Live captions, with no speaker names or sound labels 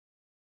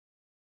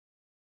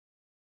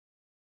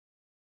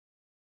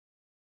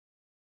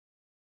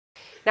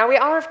Now, we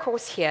are, of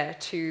course, here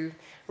to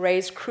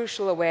raise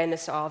crucial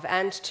awareness of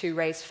and to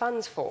raise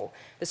funds for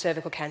the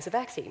cervical cancer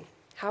vaccine.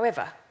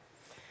 However,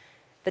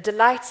 the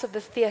delights of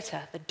the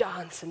theatre, the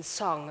dance and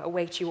song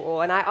await you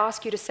all, and I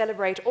ask you to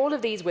celebrate all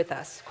of these with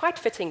us, quite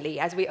fittingly,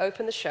 as we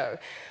open the show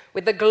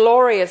with the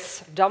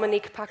glorious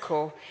Dominique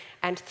Paccaut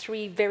and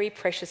 3 very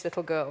precious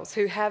little girls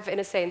who have, in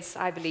a sense,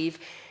 I believe,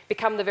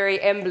 become the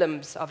very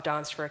emblems of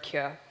Dance for a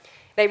Cure.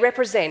 They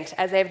represent,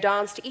 as they've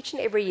danced each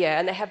and every year,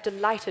 and they have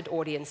delighted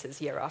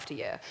audiences year after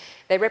year,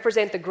 they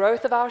represent the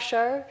growth of our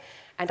show,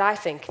 and I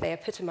think they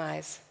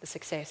epitomize the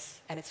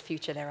success and its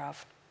future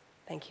thereof.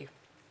 Thank you.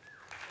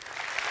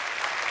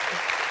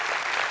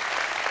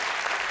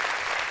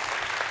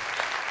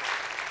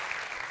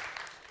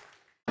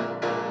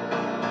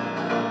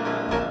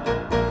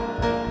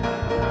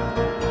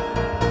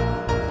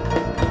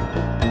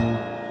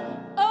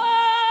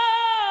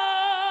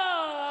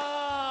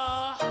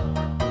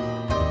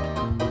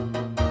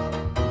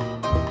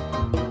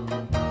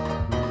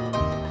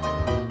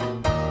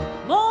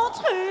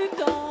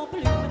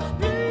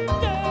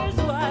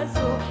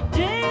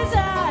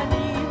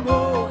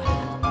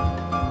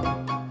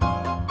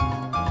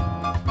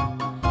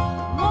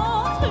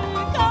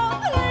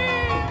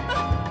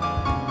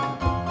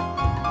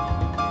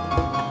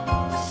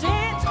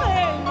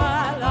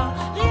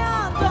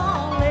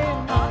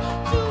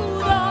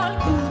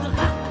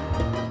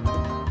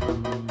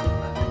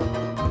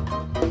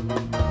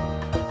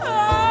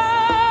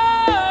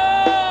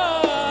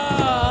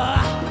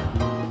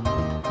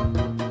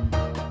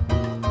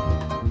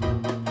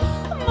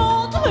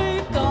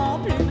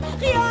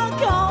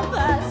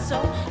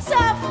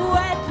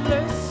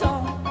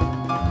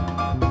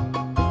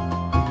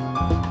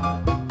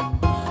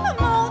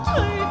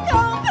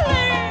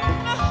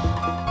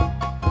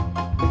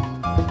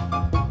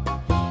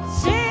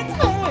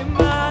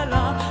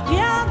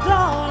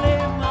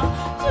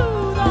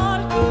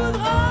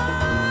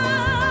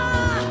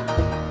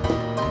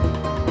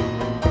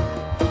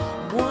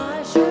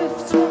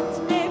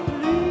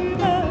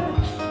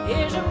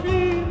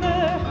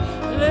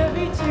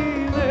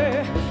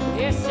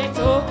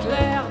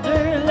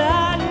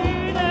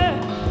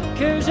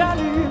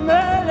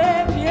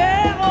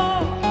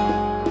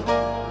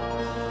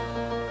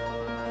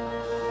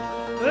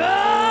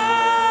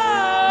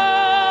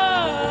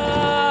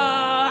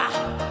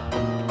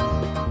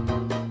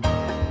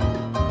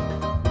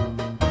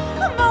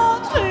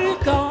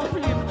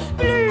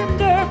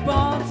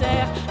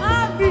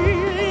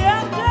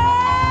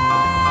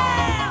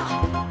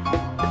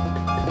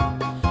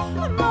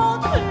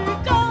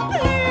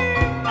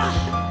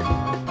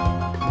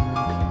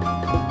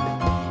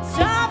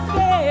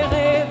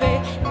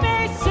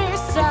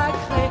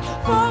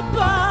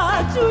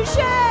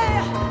 Touché